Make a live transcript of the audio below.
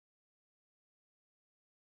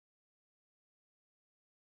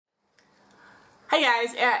Hi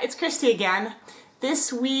guys, it's Christy again.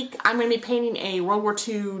 This week I'm going to be painting a World War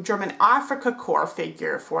II German Afrikakorps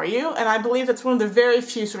figure for you, and I believe that's one of the very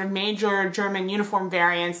few sort of major German uniform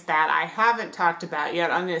variants that I haven't talked about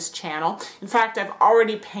yet on this channel. In fact, I've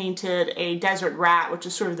already painted a Desert Rat, which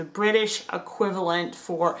is sort of the British equivalent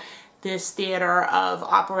for this theater of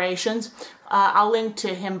operations. I'll link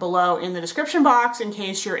to him below in the description box in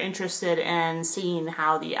case you're interested in seeing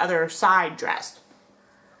how the other side dressed.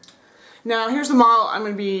 Now here's the model I'm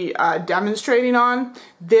going to be demonstrating on.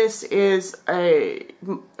 This is a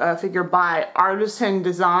figure by Artizan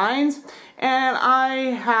designs, and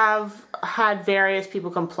I have had various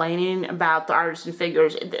people complaining about the Artizan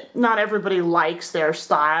figures. Not everybody likes their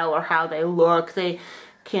style or how they look. They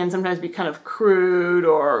can sometimes be kind of crude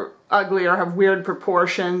or ugly or have weird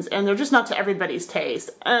proportions, and they're just not to everybody's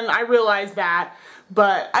taste. And I realize that,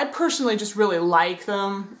 but I personally just really like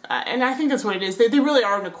them, and I think that's what it is. They really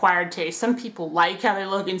are an acquired taste. Some people like how they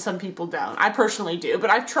look and some people don't. I personally do, but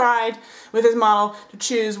I've tried with this model to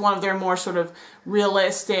choose one of their more sort of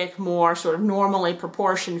realistic, more sort of normally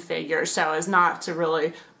proportioned figures so as not to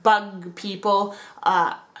really bug people.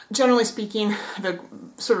 Generally speaking, the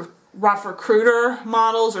sort of rougher, cruder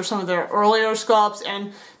models or some of their earlier sculpts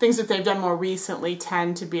and things that they've done more recently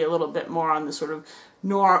tend to be a little bit more on the sort of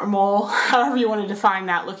normal, however you want to define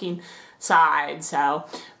that, looking side. So,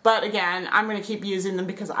 but again, I'm going to keep using them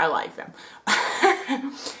because I like them.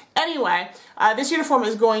 Anyway, this uniform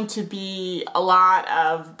is going to be a lot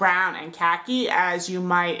of brown and khaki, as you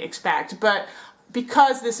might expect, but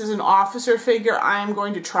because this is an officer figure, I'm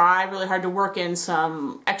going to try really hard to work in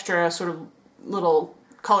some extra sort of little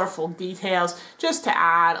colorful details just to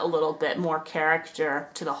add a little bit more character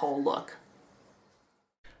to the whole look.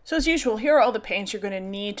 So as usual, here are all the paints you're going to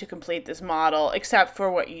need to complete this model, except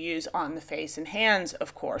for what you use on the face and hands,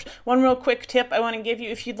 of course. One real quick tip I want to give you: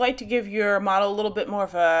 if you'd like to give your model a little bit more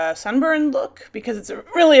of a sunburned look, because it's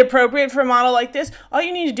really appropriate for a model like this, all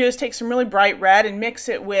you need to do is take some really bright red and mix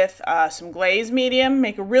it with some glaze medium.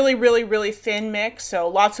 Make a really thin mix, so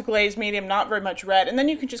lots of glaze medium, not very much red, and then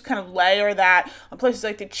you can just kind of layer that on places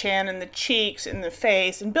like the chin and the cheeks and the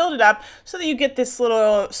face and build it up so that you get this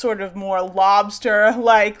little sort of more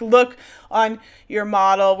lobster-like look on your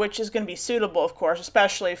model, which is going to be suitable, of course,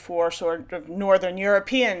 especially for sort of Northern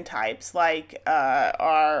European types like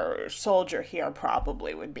our soldier here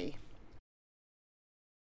probably would be.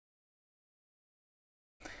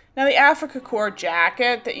 Now the Afrikakorps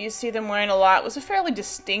jacket that you see them wearing a lot was a fairly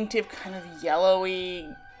distinctive kind of yellowy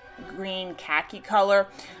green khaki color.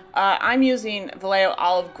 I'm using Vallejo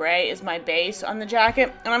olive gray as my base on the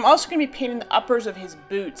jacket, and I'm also going to be painting the uppers of his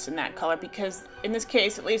boots in that color because in this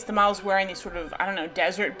case at least the model's wearing these sort of, I don't know,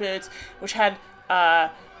 desert boots which had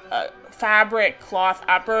fabric cloth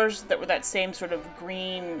uppers that were that same sort of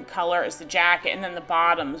green color as the jacket, and then the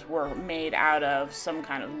bottoms were made out of some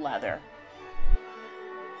kind of leather.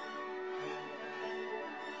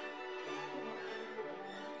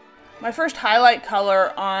 My first highlight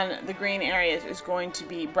color on the green areas is going to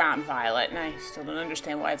be brown violet, and I still don't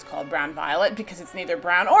understand why it's called brown violet because it's neither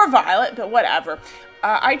brown or violet, but whatever.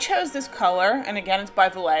 I chose this color, and again it's by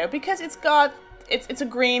Vallejo, because it's a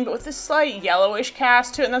green but with this slight yellowish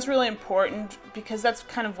cast to it, and that's really important because that's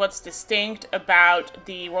kind of what's distinct about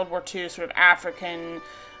the World War II sort of African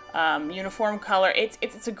uniform color.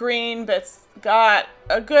 It's a green, but it's got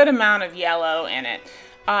a good amount of yellow in it.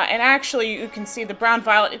 And actually, you can see the brown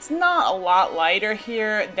violet, it's not a lot lighter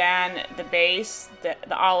here than the base, the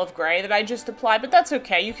olive gray that I just applied, but that's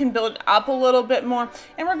okay. You can build it up a little bit more,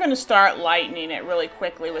 and we're going to start lightening it really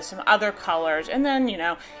quickly with some other colors, and then, you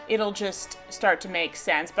know, it'll just start to make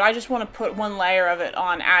sense. But I just want to put one layer of it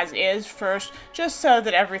on as is first, just so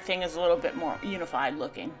that everything is a little bit more unified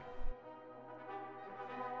looking.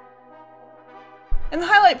 And the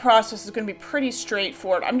highlight process is going to be pretty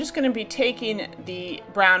straightforward. I'm just going to be taking the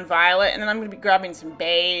brown violet and then I'm going to be grabbing some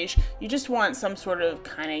beige. You just want some sort of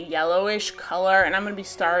kind of yellowish color, and I'm going to be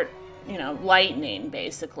lightening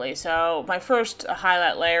basically. So my first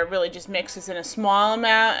highlight layer really just mixes in a small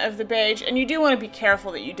amount of the beige, and you do want to be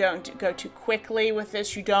careful that you don't go too quickly with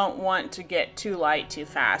this. You don't want to get too light too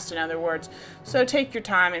fast, in other words. So take your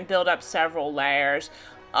time and build up several layers.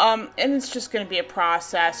 And it's just going to be a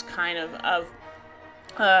process kind of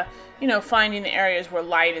finding the areas where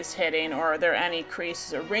light is hitting, or are there any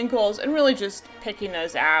creases or wrinkles, and really just picking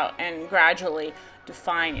those out and gradually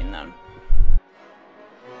defining them.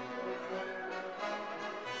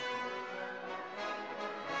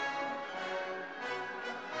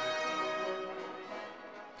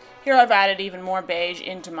 Here I've added even more beige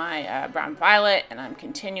into my brown violet, and I'm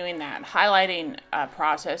continuing that highlighting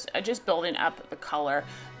process, just building up the color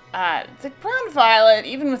The brown violet,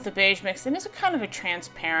 even with the beige mix, it is a kind of a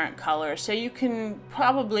transparent color, so you can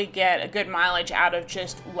probably get a good mileage out of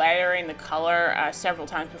just layering the color several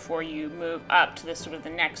times before you move up to this sort of the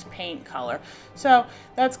next paint color. So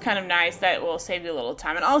that's kind of nice. That will save you a little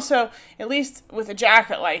time. And also, at least with a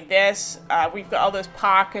jacket like this, we've got all those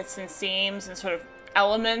pockets and seams and sort of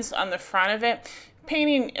elements on the front of it.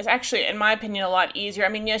 Painting is actually, in my opinion, a lot easier. I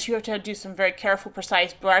mean, yes, you have to do some very careful,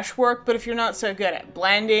 precise brush work, but if you're not so good at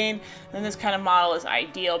blending, then this kind of model is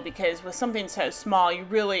ideal, because with something so small, you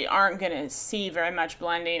really aren't going to see very much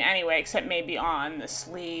blending anyway, except maybe on the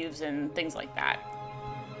sleeves and things like that.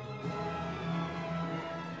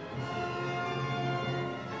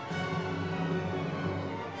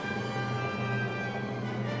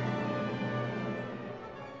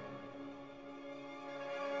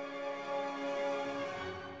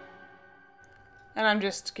 And I'm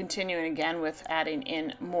just continuing again with adding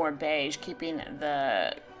in more beige, keeping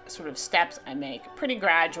the sort of steps I make pretty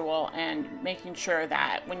gradual, and making sure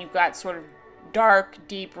that when you've got sort of dark,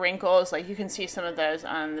 deep wrinkles, like you can see some of those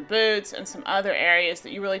on the boots and some other areas,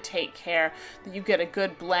 that you really take care that you get a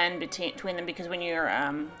good blend between them, because when you're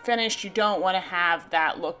finished, you don't want to have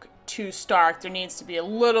that look too stark. There needs to be a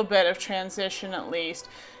little bit of transition at least,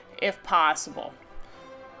 if possible.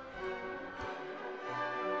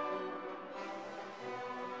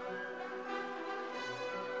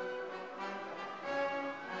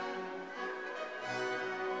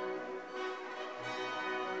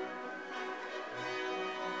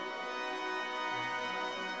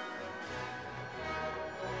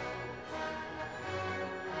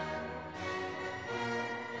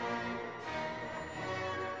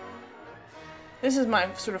 This is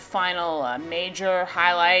my sort of final major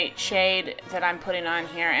highlight shade that I'm putting on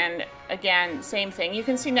here, and again, same thing. You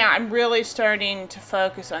can see now I'm really starting to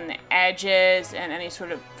focus on the edges and any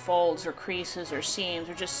sort of folds or creases or seams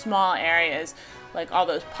or just small areas like all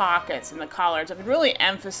those pockets and the collars. I've been really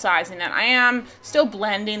emphasizing that. I am still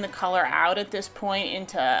blending the color out at this point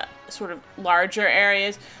into sort of larger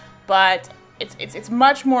areas, but it's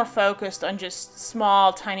much more focused on just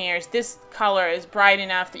small, tiny areas. This color is bright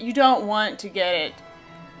enough that you don't want to get it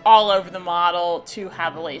all over the model too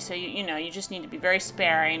heavily. So you know, you just need to be very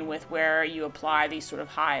sparing with where you apply these sort of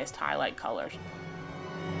highest highlight colors.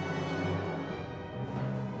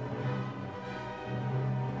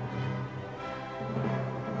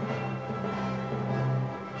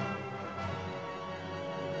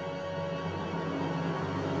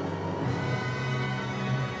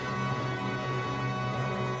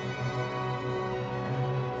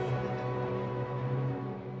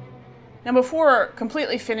 Now, before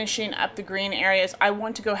completely finishing up the green areas, I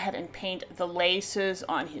want to go ahead and paint the laces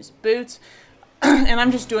on his boots. And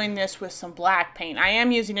I'm just doing this with some black paint. I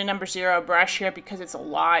am using a No. 0 brush here because it's a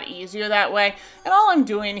lot easier that way. And all I'm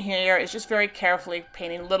doing here is just very carefully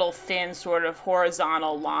painting little thin sort of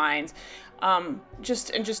horizontal lines,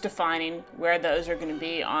 just defining where those are going to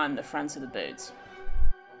be on the fronts of the boots.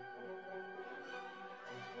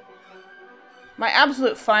 My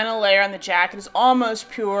absolute final layer on the jacket is almost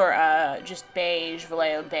pure, just beige,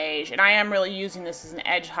 Vallejo beige, and I am really using this as an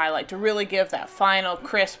edge highlight to really give that final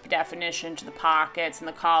crisp definition to the pockets and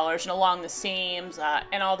the collars and along the seams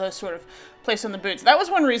and all those sort of places on the boots. That was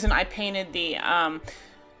one reason I painted the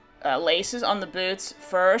laces on the boots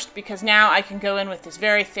first, because now I can go in with this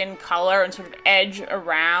very thin color and sort of edge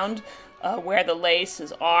around where the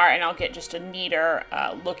laces are, and I'll get just a neater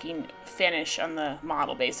looking finish on the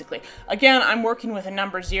model, basically. Again, I'm working with a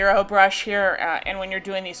No. 0 brush here, and when you're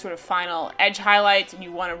doing these sort of final edge highlights and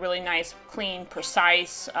you want a really nice, clean,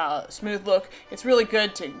 precise, smooth look, it's really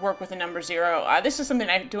good to work with a No. 0. This is something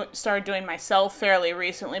I started doing myself fairly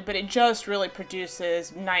recently, but it just really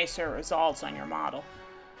produces nicer results on your model.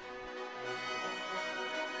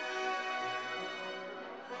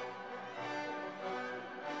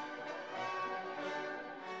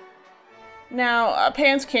 Now,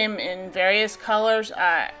 pants came in various colors.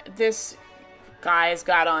 This guy's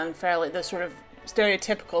got on the sort of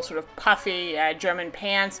stereotypical sort of puffy German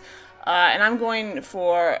pants, and I'm going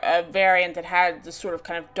for a variant that had this sort of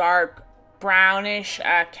kind of dark brownish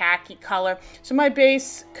khaki color. So my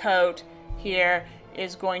base coat here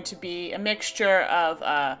is going to be a mixture of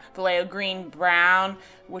Vallejo green brown,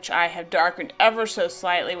 which I have darkened ever so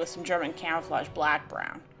slightly with some German camouflage black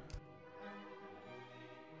brown.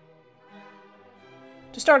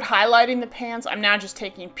 To start highlighting the pants, I'm now just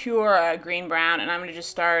taking pure green brown, and I'm going to just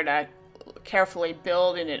start carefully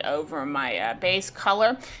building it over my base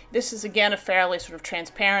color. This is again a fairly sort of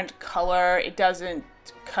transparent color. It doesn't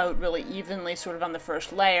coat really evenly sort of on the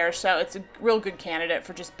first layer, so it's a real good candidate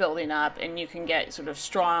for just building up, and you can get sort of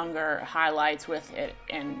stronger highlights with it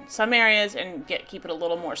in some areas and keep it a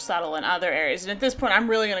little more subtle in other areas. And at this point I'm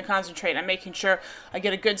really going to concentrate on making sure I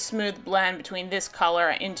get a good smooth blend between this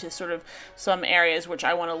color into sort of some areas which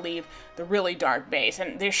I want to leave the really dark base,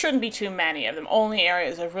 and there shouldn't be too many of them, only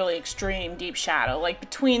areas of really extreme deep shadow, like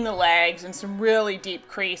between the legs and some really deep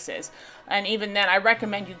creases. And even then, I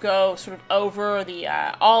recommend you go sort of over the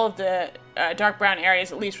all of the dark brown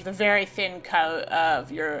areas, at least with a very thin coat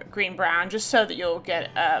of your green brown, just so that you'll get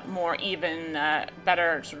a more even,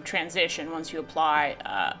 better sort of transition once you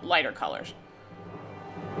apply lighter colors.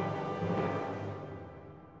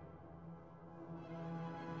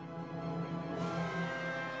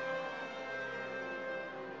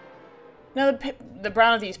 Now, the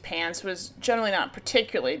brown of these pants was generally not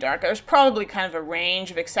particularly dark. There's probably kind of a range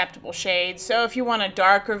of acceptable shades, so if you want a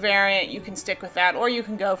darker variant, you can stick with that, or you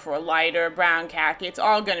can go for a lighter brown khaki. It's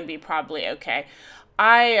all going to be probably okay.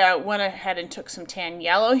 I went ahead and took some tan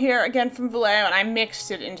yellow here, again from Vallejo, and I mixed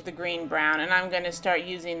it into the green brown, and I'm going to start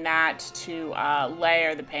using that to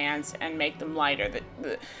layer the pants and make them lighter.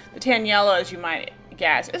 The tan yellow, as you might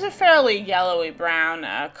guess, is a fairly yellowy brown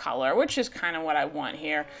color, which is kind of what I want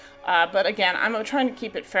here. But again, I'm trying to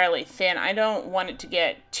keep it fairly thin. I don't want it to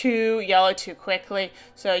get too yellow too quickly,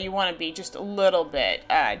 so you want to be just a little bit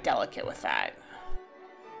delicate with that.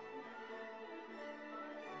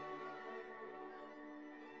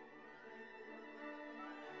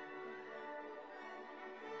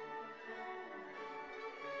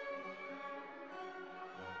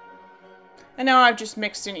 And now I've just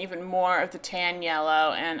mixed in even more of the tan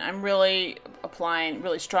yellow, and I'm really applying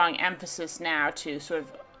really strong emphasis now to sort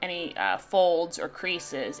of any folds or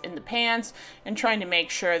creases in the pants, and trying to make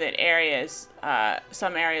sure that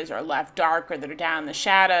some areas are left darker that are down in the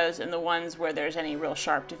shadows, and the ones where there's any real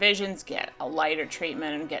sharp divisions get a lighter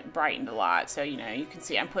treatment and get brightened a lot. So, you know, you can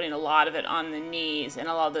see I'm putting a lot of it on the knees and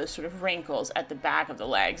a lot of those sort of wrinkles at the back of the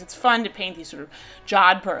legs. It's fun to paint these sort of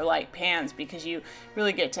jodhpur-like pants because you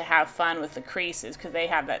really get to have fun with the creases because they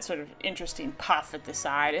have that sort of interesting puff at the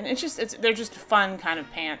side, and they're just a fun kind of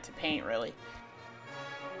pant to paint, really.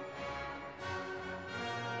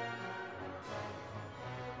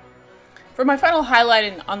 For my final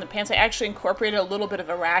highlight on the pants, I actually incorporated a little bit of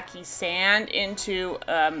Iraqi sand into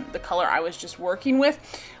the color I was just working with,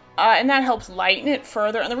 and that helps lighten it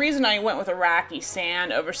further. And the reason I went with Iraqi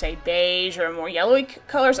sand over, say, beige or more yellowy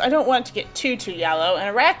colors, I don't want it to get too yellow, and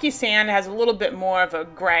Iraqi sand has a little bit more of a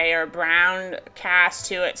gray or brown cast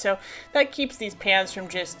to it, so that keeps these pants from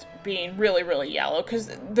just being really yellow,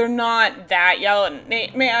 because they're not that yellow, and they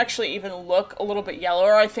may actually even look a little bit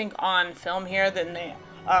yellower, I think, on film here than they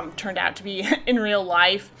turned out to be in real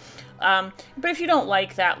life. But if you don't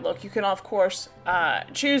like that look, you can of course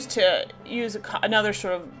choose to use another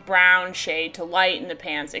sort of brown shade to lighten the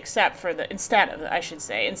pants, instead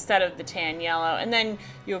of the tan yellow, and then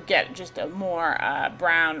you'll get just a more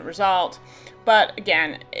brown result. But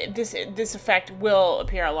again, this effect will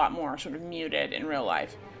appear a lot more sort of muted in real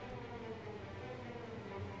life.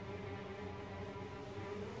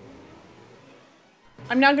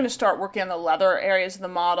 I'm now going to start working on the leather areas of the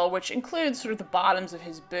model, which includes sort of the bottoms of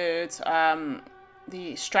his boots,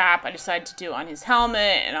 the strap I decided to do on his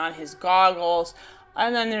helmet and on his goggles,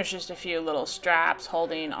 and then there's just a few little straps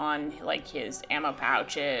holding on like his ammo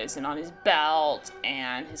pouches and on his belt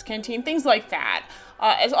and his canteen, things like that.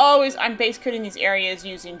 As always, I'm base coating these areas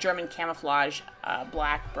using German camouflage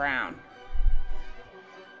black-brown.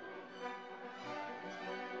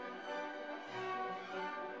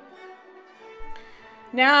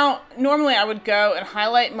 Now, normally I would go and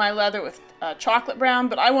highlight my leather with chocolate brown,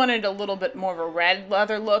 but I wanted a little bit more of a red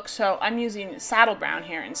leather look, so I'm using saddle brown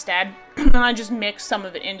here instead. And I just mixed some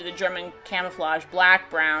of it into the German camouflage black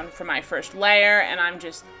brown for my first layer, and I'm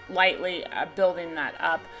just lightly building that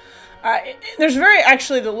up.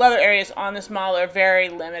 The leather areas on this model are very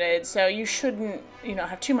limited, so you shouldn't,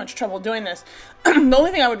 have too much trouble doing this. The only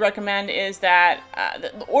thing I would recommend is that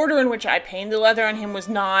the order in which I painted the leather on him was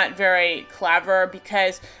not very clever,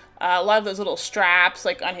 because a lot of those little straps,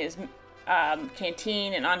 like on his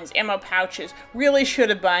canteen and on his ammo pouches, really should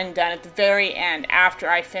have been done at the very end after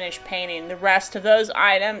I finished painting the rest of those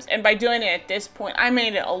items. And by doing it at this point, I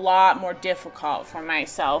made it a lot more difficult for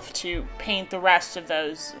myself to paint the rest of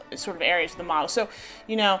those sort of areas of the model. So,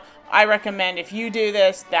 I recommend if you do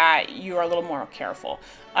this that you are a little more careful.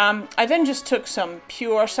 I then just took some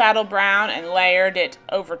pure saddle brown and layered it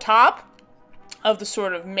over top of the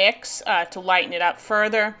sort of mix to lighten it up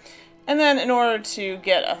further. And then in order to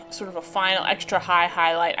get a sort of a final extra high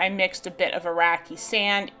highlight, I mixed a bit of Iraqi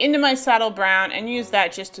sand into my saddle brown and used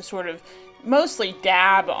that just to sort of mostly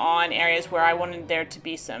dab on areas where I wanted there to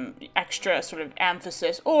be some extra sort of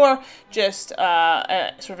emphasis, or just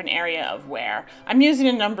sort of an area of wear. I'm using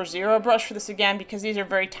a number 0 brush for this again because these are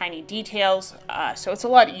very tiny details, so it's a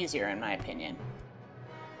lot easier in my opinion.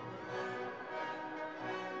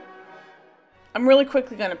 I'm really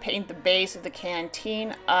quickly going to paint the base of the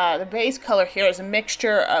canteen. The base color here is a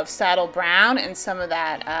mixture of saddle brown and some of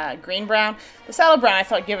that green brown. The saddle brown I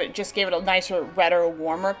thought just gave it a nicer, redder,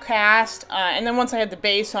 warmer cast. And then once I had the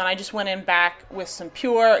base on, I just went in back with some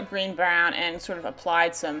pure green brown and sort of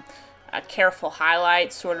applied some careful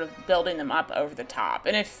highlights, sort of building them up over the top.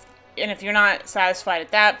 And if you're not satisfied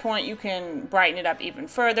at that point, you can brighten it up even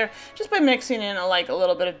further just by mixing in a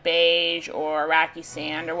little bit of beige or Iraqi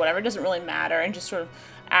sand or whatever. It doesn't really matter, and just sort of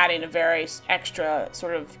adding a very extra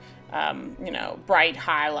sort of bright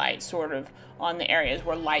highlight sort of on the areas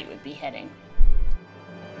where light would be hitting.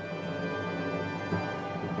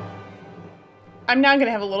 I'm now going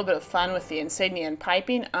to have a little bit of fun with the insignia and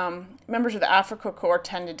piping. Members of the Afrikakorps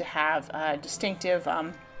tended to have distinctive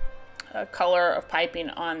color of piping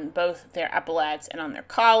on both their epaulettes and on their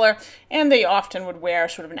collar, and they often would wear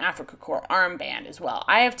sort of an Afrikakorps armband as well.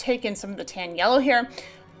 I have taken some of the tan yellow here,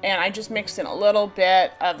 and I just mixed in a little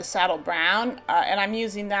bit of the saddle brown, and I'm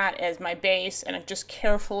using that as my base, and I'm just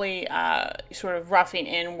carefully sort of roughing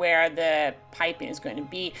in where the piping is going to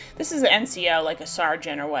be. This is an NCO, like a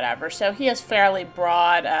sergeant or whatever, so he has fairly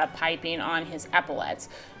broad piping on his epaulettes.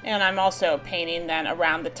 And I'm also painting then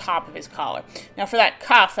around the top of his collar. Now for that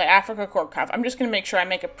cuff, that Afrikakorps cuff, I'm just going to make sure I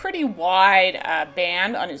make a pretty wide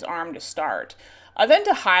band on his arm to start. Then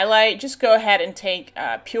to highlight, just go ahead and take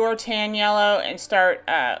pure tan yellow and start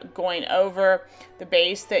going over the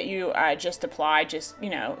base that you just applied,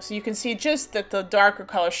 so you can see just that the darker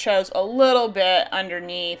color shows a little bit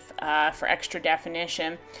underneath for extra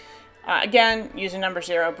definition. Again, use a number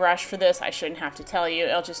 0 brush for this. I shouldn't have to tell you.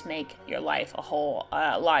 It'll just make your life a whole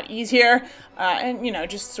lot easier. And,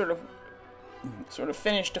 just sort of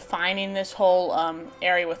finish defining this whole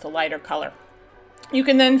area with a lighter color. You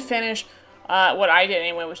can then finish, what I did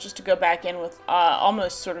anyway, was just to go back in with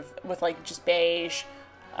almost sort of with just beige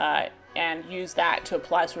and use that to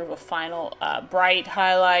apply sort of a final bright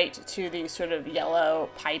highlight to these sort of yellow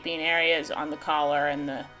piping areas on the collar and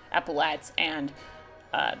the epaulettes and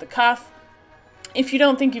the cuff. If you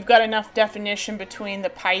don't think you've got enough definition between the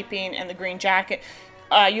piping and the green jacket,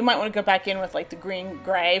 you might want to go back in with the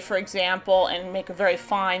green-gray, for example, and make a very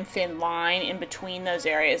fine, thin line in between those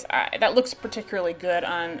areas. That looks particularly good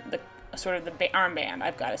on the sort of the armband,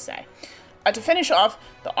 I've got to say. To finish off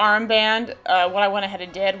the armband, what I went ahead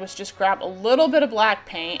and did was just grab a little bit of black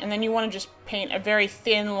paint, and then you want to just paint a very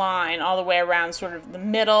thin line all the way around sort of the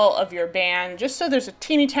middle of your band, just so there's a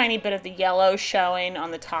teeny tiny bit of the yellow showing on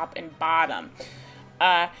the top and bottom.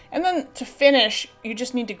 And then to finish, you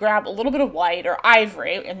just need to grab a little bit of white, or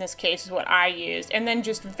ivory, in this case is what I used, and then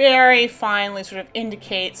just very finely sort of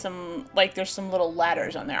indicate some, there's some little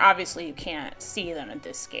letters on there. Obviously you can't see them at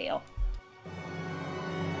this scale.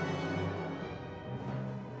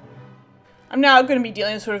 I'm now going to be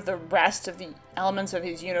dealing with sort of the rest of the elements of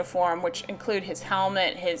his uniform, which include his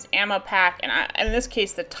helmet, his ammo pack, and in this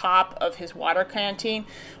case the top of his water canteen,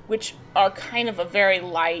 which are kind of a very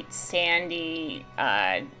light, sandy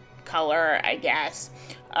color, I guess.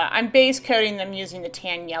 I'm base coating them using the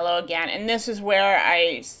tan yellow again, and this is where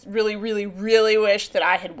I really, really, really wish that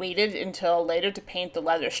I had waited until later to paint the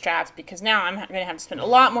leather straps, because now I'm going to have to spend a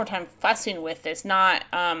lot more time fussing with this, not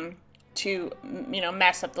to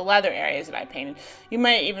mess up the leather areas that I painted. You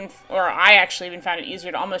might even, or I actually even found it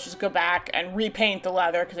easier to almost just go back and repaint the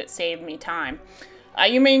leather because it saved me time.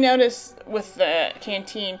 You may notice with the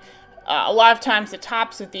canteen, a lot of times the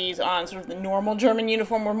tops of these on sort of the normal German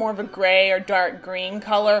uniform were more of a gray or dark green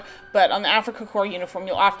color, but on the Afrikakorps uniform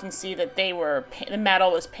you'll often see that the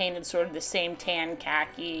metal was painted sort of the same tan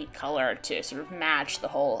khaki color to sort of match the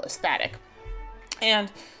whole aesthetic.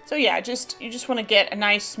 And so yeah, you just want to get a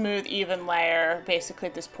nice, smooth, even layer, basically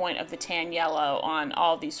at this point, of the tan yellow on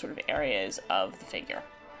all these sort of areas of the figure.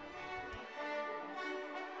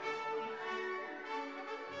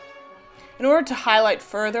 In order to highlight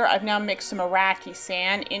further, I've now mixed some Iraqi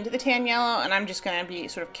sand into the tan yellow, and I'm just going to be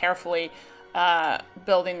sort of carefully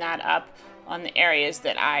building that up on the areas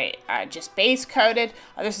that I just base coated.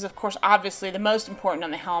 This is, of course, obviously the most important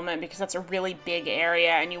on the helmet because that's a really big area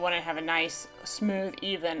and you want to have a nice, smooth,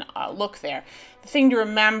 even look there. The thing to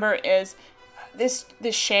remember is this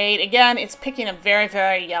shade, again, it's picking up very,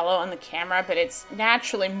 very yellow on the camera, but it's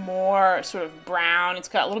naturally more sort of brown. It's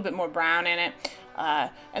got a little bit more brown in it.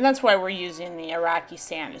 And that's why we're using the Iraqi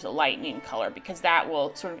sand as a lightening color, because that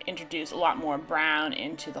will sort of introduce a lot more brown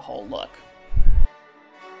into the whole look.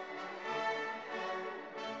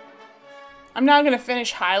 I'm now going to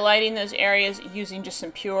finish highlighting those areas using just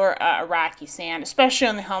some pure Iraqi sand. Especially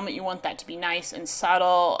on the helmet, you want that to be nice and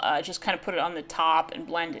subtle. Just kind of put it on the top and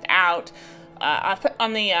blend it out.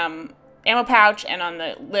 On the ammo pouch and on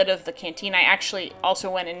the lid of the canteen, I actually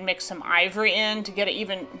also went and mixed some ivory in to get an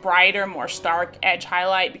even brighter, more stark edge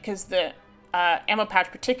highlight, because the ammo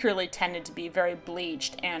pouch particularly tended to be very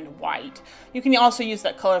bleached and white. You can also use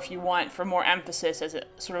that color if you want for more emphasis as it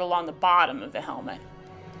sort of along the bottom of the helmet.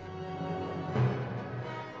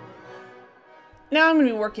 Now I'm going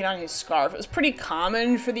to be working on his scarf. It was pretty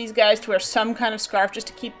common for these guys to wear some kind of scarf just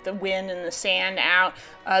to keep the wind and the sand out.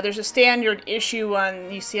 There's a standard issue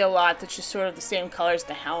one you see a lot that's just sort of the same color as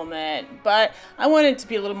the helmet, but I want it to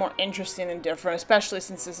be a little more interesting and different, especially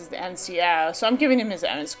since this is the NCO, so I'm giving him his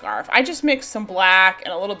own scarf. I just mixed some black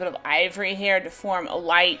and a little bit of ivory here to form a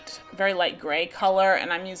light, very light gray color,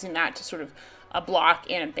 and I'm using that to sort of a block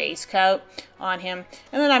in a base coat on him,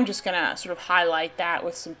 and then I'm just gonna sort of highlight that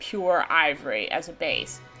with some pure ivory as a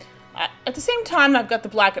base. At the same time I've got the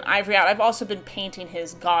black and ivory out, I've also been painting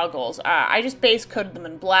his goggles. I just base coated them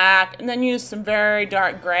in black and then used some very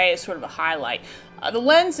dark gray as sort of a highlight. The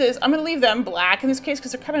lenses, I'm going to leave them black in this case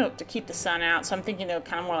because they're kind of to keep the sun out, so I'm thinking they're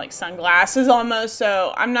kind of more like sunglasses almost,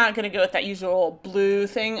 so I'm not going to go with that usual blue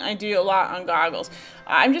thing I do a lot on goggles.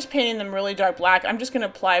 I'm just painting them really dark black. I'm just going to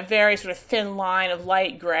apply a very sort of thin line of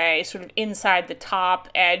light gray sort of inside the top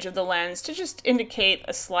edge of the lens to just indicate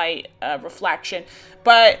a slight reflection,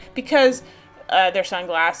 but because they're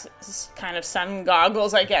sunglasses, kind of sun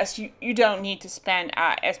goggles, I guess. You don't need to spend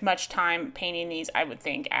as much time painting these, I would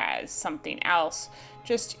think, as something else.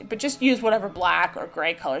 But just use whatever black or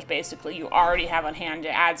gray colors, basically, you already have on hand to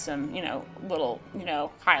add some, little,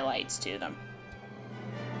 highlights to them.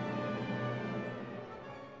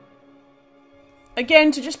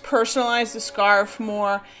 Again, to just personalize the scarf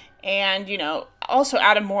more and, also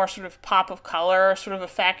add a more sort of pop of color sort of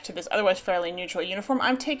effect to this otherwise fairly neutral uniform,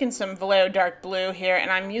 I'm taking some Vallejo dark blue here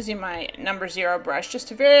and I'm using my number 0 brush just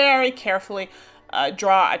to very carefully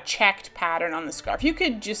draw a checked pattern on the scarf. You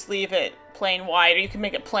could just leave it plain white, or you could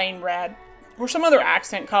make it plain red, or some other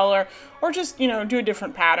accent color, or just, do a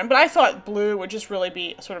different pattern. But I thought blue would just really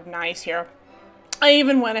be sort of nice here. I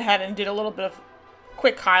even went ahead and did a little bit of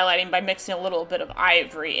quick highlighting by mixing a little bit of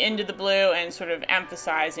ivory into the blue and sort of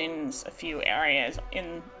emphasizing a few areas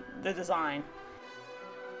in the design.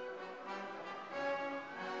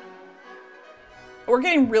 We're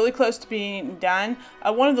getting really close to being done.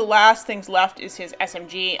 One of the last things left is his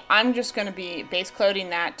SMG. I'm just going to be base coating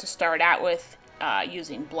that to start out with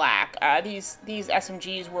using black. These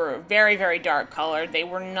SMGs were very dark colored. They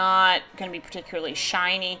were not going to be particularly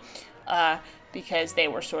shiny because they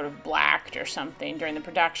were sort of blacked or something during the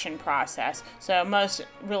production process. So most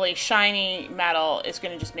really shiny metal is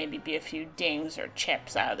going to just maybe be a few dings or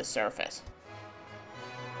chips out of the surface.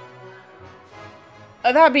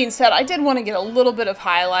 That being said, I did want to get a little bit of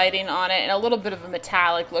highlighting on it and a little bit of a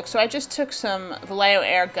metallic look, so I just took some Vallejo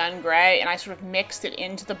Air Gun Gray and I sort of mixed it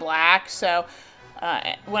into the black, so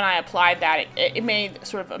when I applied that, it made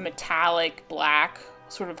sort of a metallic black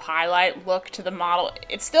sort of highlight look to the model.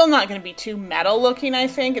 It's still not going to be too metal looking, I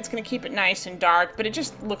think. It's going to keep it nice and dark, but it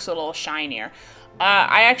just looks a little shinier.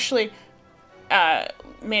 I actually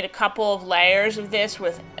made a couple of layers of this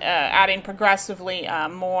with adding progressively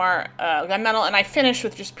more gunmetal, and I finished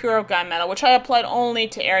with just pure gunmetal, which I applied only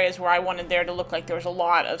to areas where I wanted there to look like there was a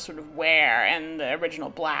lot of sort of wear and the original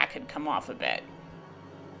black had come off a bit.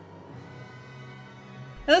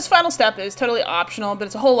 Now this final step is totally optional, but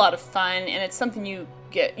it's a whole lot of fun, and it's something you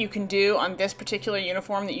can do on this particular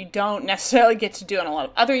uniform that you don't necessarily get to do on a lot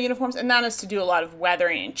of other uniforms, and that is to do a lot of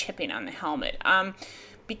weathering and chipping on the helmet.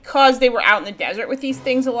 Because they were out in the desert with these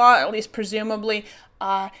things a lot, at least presumably,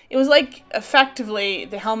 it was like effectively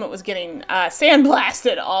the helmet was getting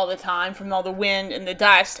sandblasted all the time from all the wind and the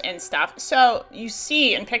dust and stuff. So you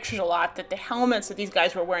see in pictures a lot that the helmets that these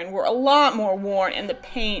guys were wearing were a lot more worn, and the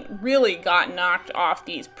paint really got knocked off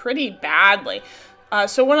these pretty badly.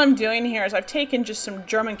 So what I'm doing here is I've taken just some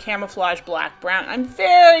German camouflage black brown. I'm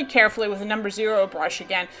very carefully with a number 0 brush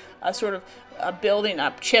again, sort of building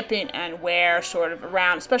up chipping and wear sort of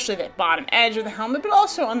around, especially the bottom edge of the helmet, but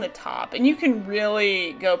also on the top. And you can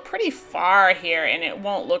really go pretty far here and it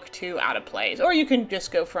won't look too out of place. Or you can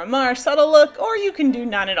just go for a more subtle look, or you can do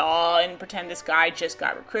none at all and pretend this guy just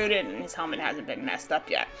got recruited and his helmet hasn't been messed up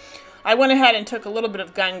yet. I went ahead and took a little bit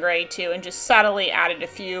of gun gray too and just subtly added a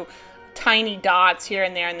few tiny dots here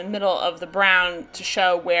and there in the middle of the brown to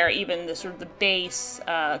show where even the sort of the base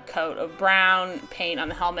coat of brown paint on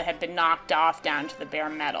the helmet had been knocked off down to the bare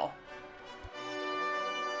metal.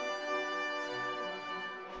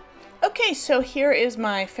 Okay, so here is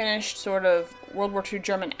my finished sort of World War II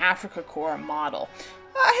German Afrikakorps model.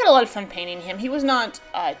 I had a lot of fun painting him. He was not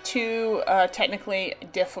too technically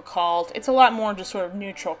difficult. It's a lot more just sort of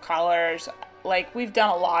neutral colors, like we've done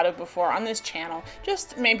a lot of before on this channel,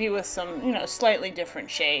 just maybe with some, you know, slightly different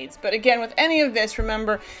shades. But again, with any of this,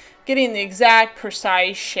 remember, getting the exact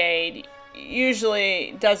precise shade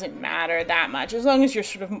usually doesn't matter that much. As long as you're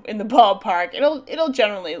sort of in the ballpark, it'll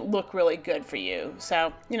generally look really good for you.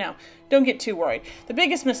 So, you know, don't get too worried. The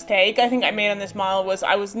biggest mistake I think I made on this model was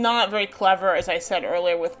I was not very clever, as I said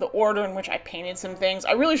earlier, with the order in which I painted some things.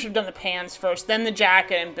 I really should have done the pants first, then the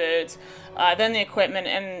jacket and boots, then the equipment,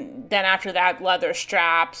 and then after that, leather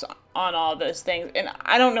straps on all those things. And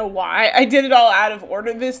I don't know why I did it all out of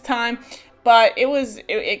order this time. But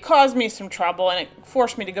it caused me some trouble, and it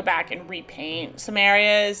forced me to go back and repaint some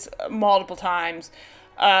areas multiple times.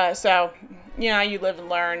 So, you know, you live and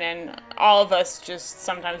learn, and all of us just,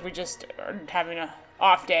 sometimes we just are having an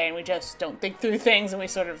off day, and we just don't think through things, and we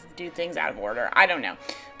sort of do things out of order. I don't know.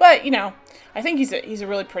 But, you know, I think he's a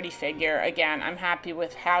really pretty figure. Again, I'm happy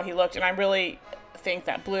with how he looked, and I really think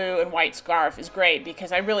that blue and white scarf is great,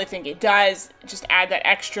 because I really think it does just add that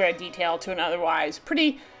extra detail to an otherwise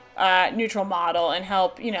pretty neutral model and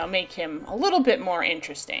help, you know, make him a little bit more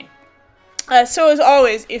interesting. So as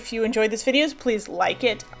always, if you enjoyed this video, please like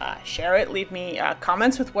it, share it, leave me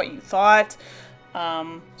comments with what you thought.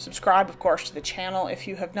 Subscribe, of course, to the channel if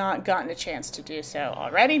you have not gotten a chance to do so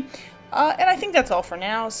already. And I think that's all for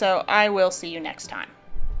now, so I will see you next time.